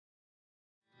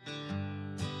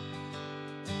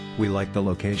We like the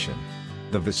location.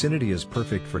 The vicinity is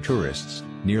perfect for tourists,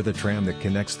 near the tram that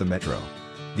connects the metro.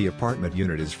 The apartment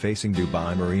unit is facing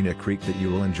Dubai Marina Creek that you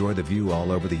will enjoy the view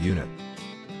all over the unit.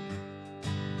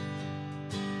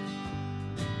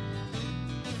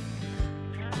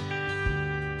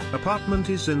 Apartment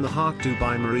is in the heart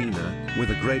Dubai Marina,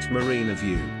 with a great marina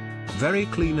view. Very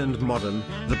clean and modern,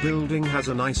 the building has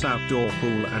a nice outdoor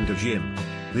pool and a gym.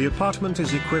 The apartment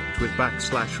is equipped with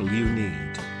all you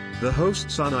need. The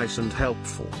hosts are nice and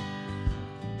helpful.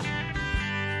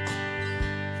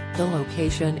 The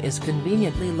location is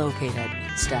conveniently located,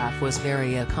 staff was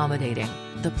very accommodating,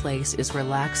 the place is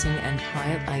relaxing and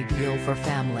quiet, ideal for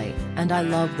family, and I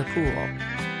love the pool.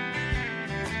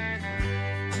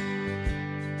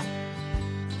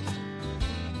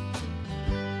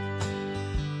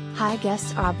 Hi,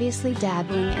 guests obviously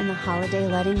dabbling in the holiday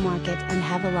letting market and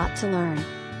have a lot to learn.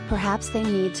 Perhaps they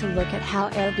need to look at how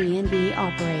Airbnb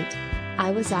operate.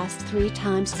 I was asked 3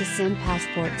 times to send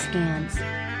passport scans.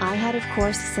 I had of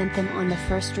course sent them on the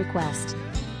first request.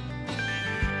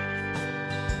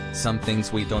 Some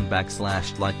things we don't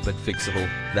like but fixable.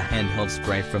 The handheld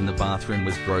spray from the bathroom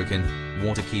was broken,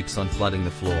 water keeps on flooding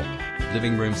the floor.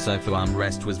 Living room sofa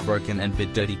armrest was broken and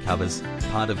bit dirty covers,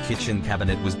 part of kitchen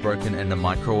cabinet was broken and the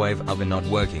microwave oven not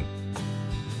working.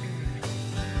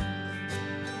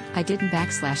 I didn't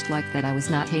like that I was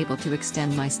not able to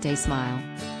extend my stay smile.